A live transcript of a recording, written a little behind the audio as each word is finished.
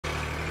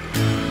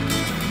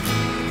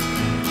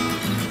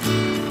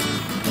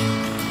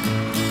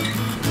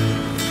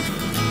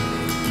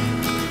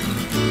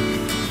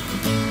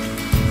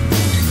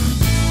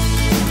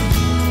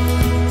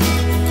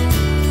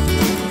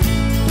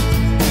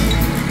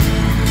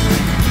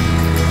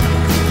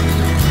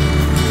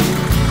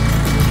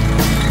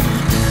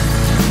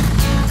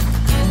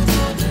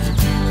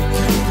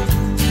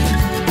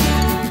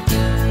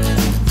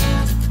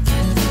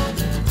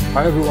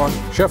Hi everyone,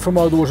 Chef from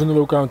Outdoors in the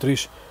Low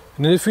Countries,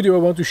 and in this video I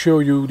want to show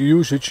you the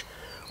usage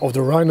of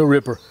the Rhino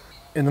Ripper.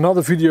 In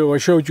another video I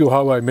showed you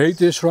how I made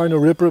this Rhino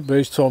Ripper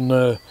based on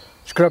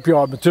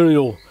scrapyard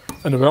material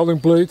and a welding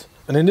plate,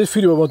 and in this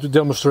video I want to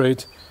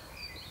demonstrate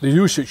the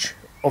usage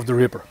of the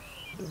Ripper.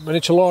 When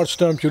it's a large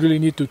stump you really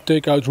need to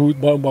take out root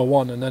one by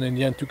one, and then in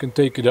the end you can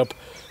take it up.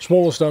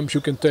 Smaller stumps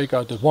you can take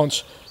out at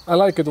once. I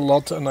like it a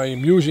lot and I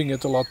am using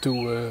it a lot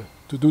to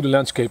do the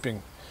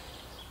landscaping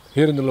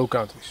here in the Low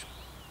Countries.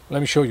 Let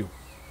me show you.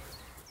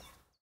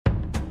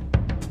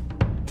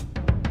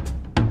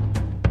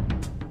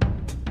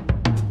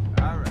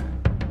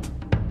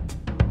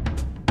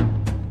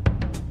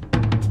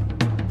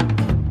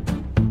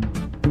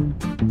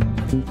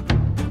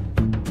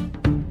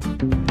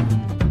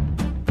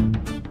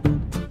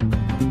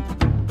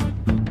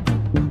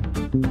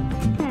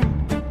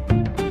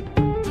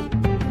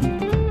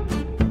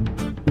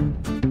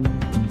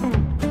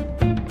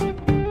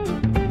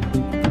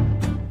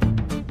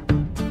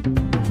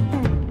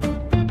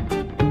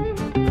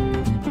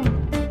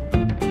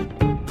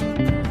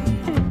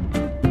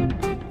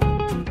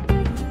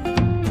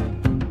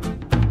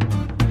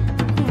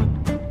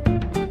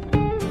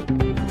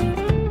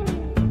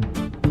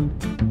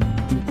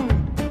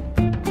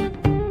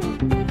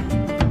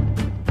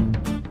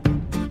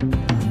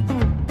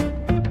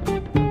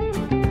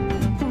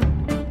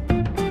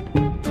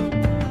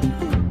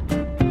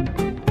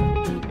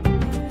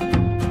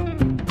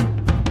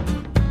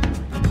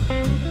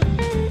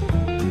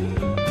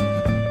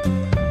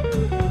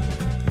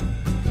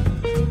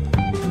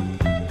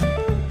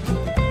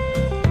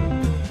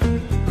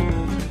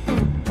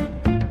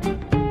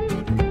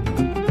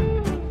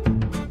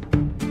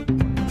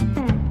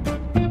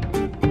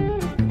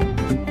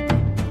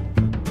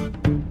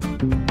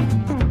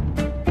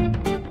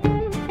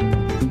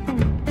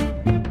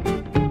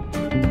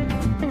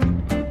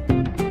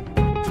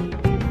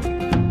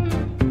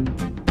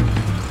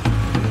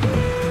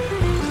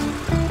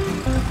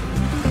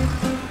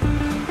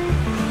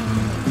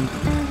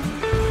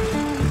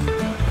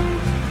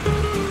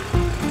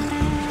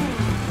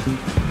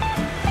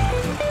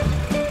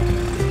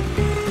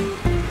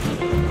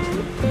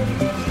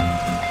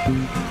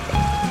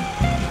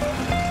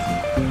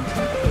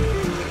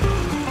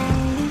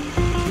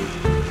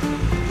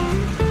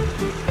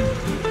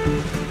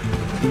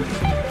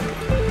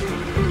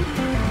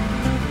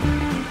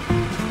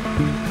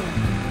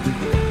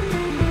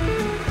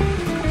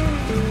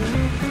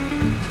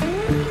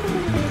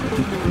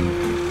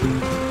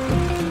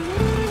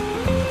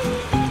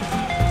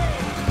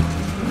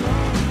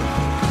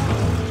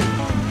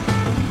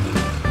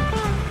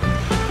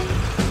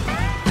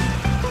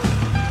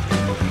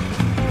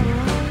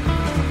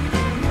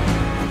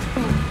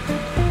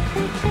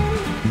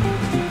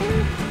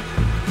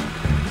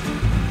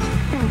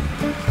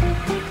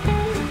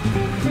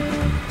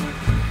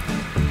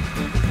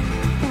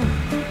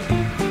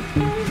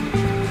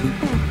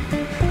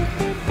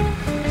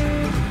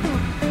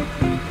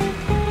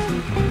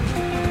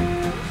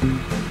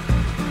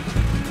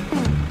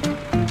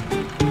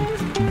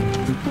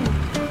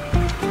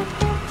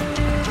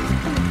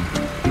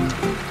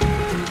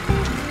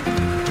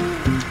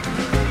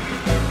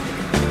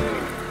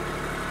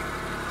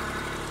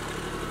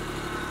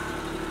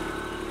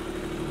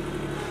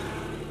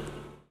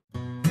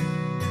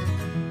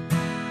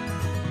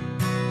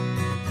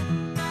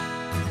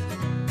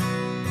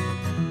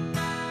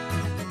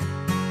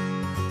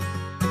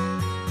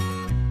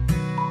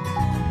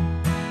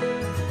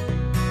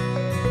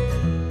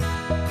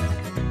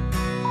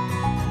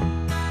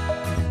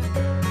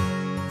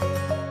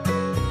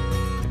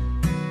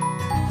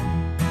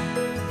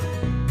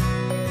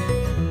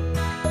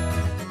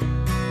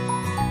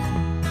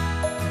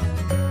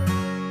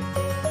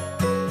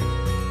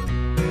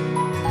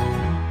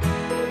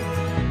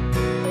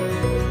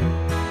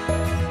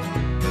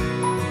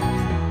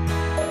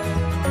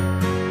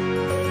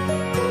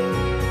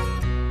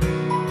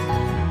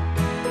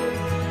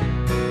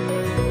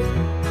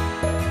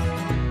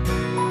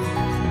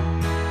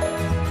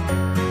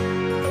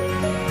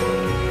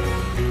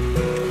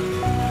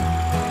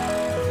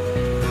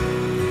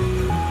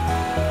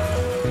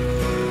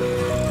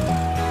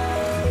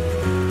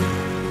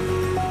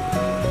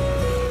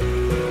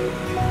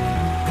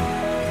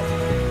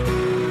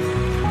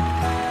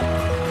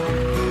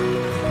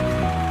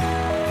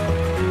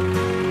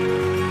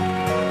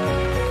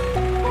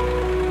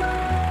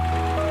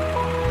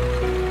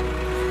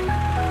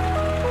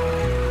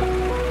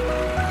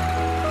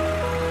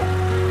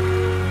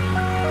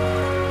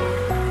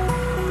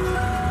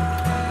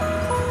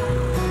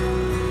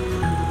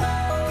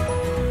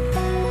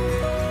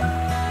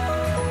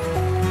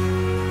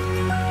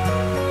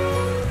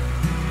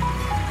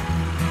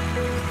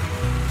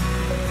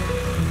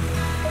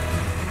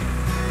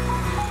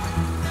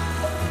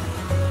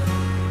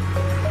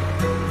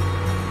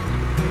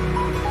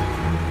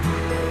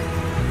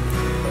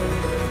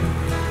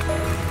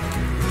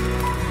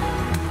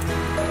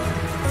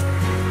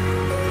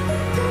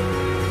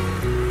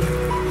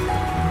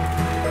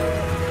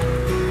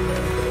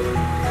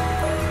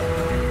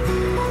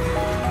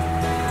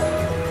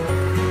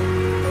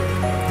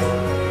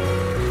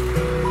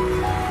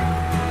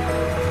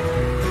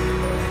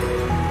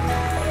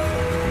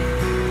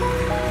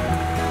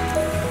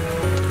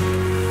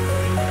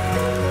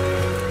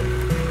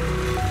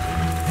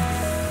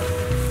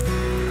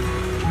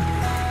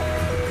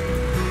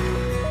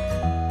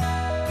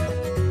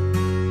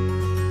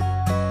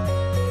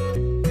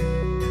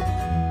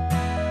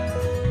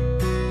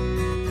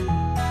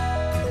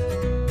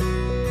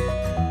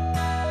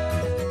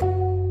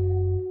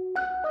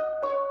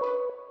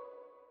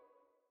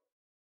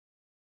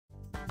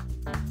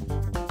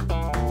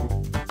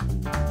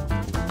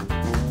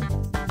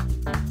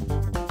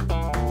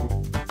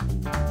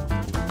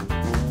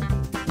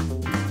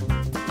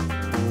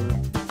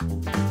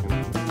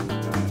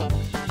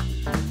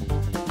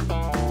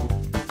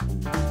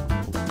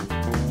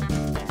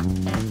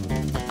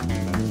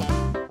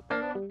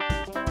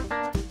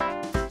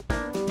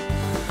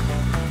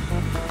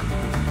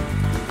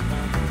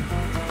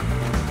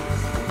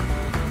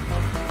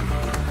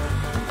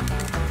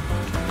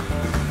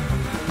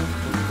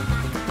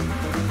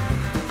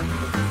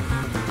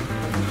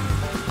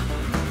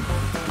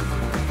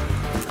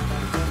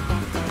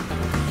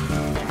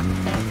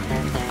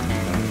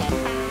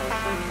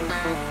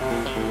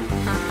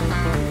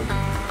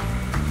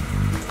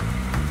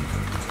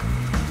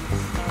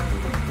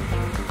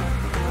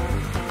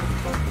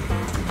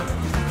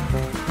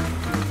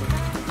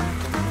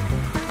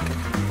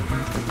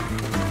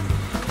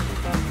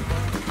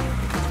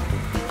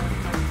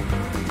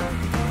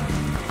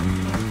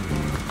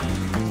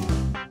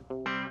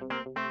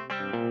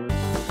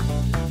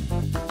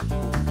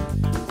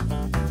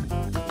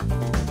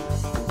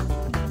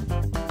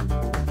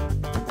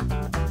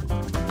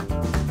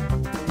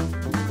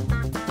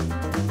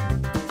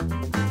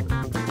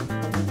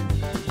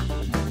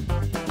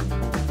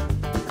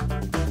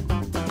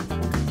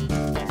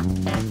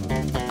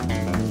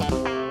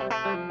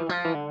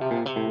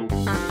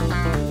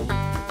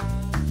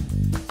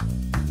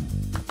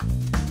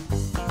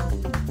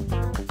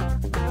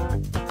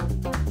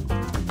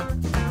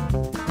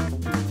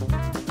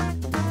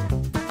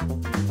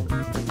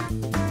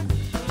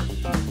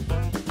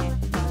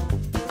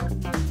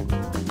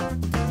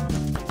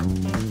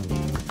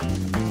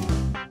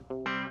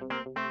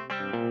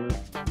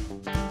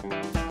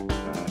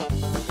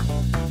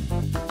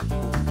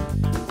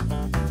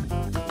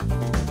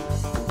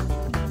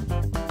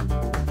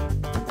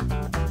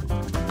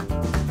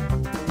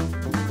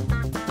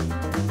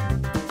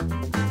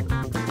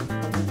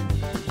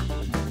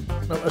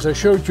 as I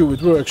showed you,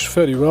 it works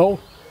very well.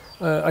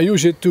 I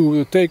use it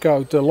to take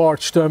out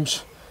large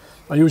stumps.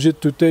 I use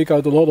it to take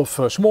out a lot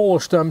of smaller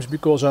stumps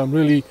because I'm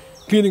really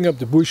cleaning up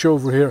the bush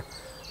over here,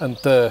 and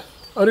I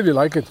really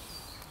like it.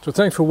 So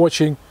thanks for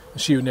watching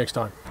and see you next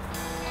time.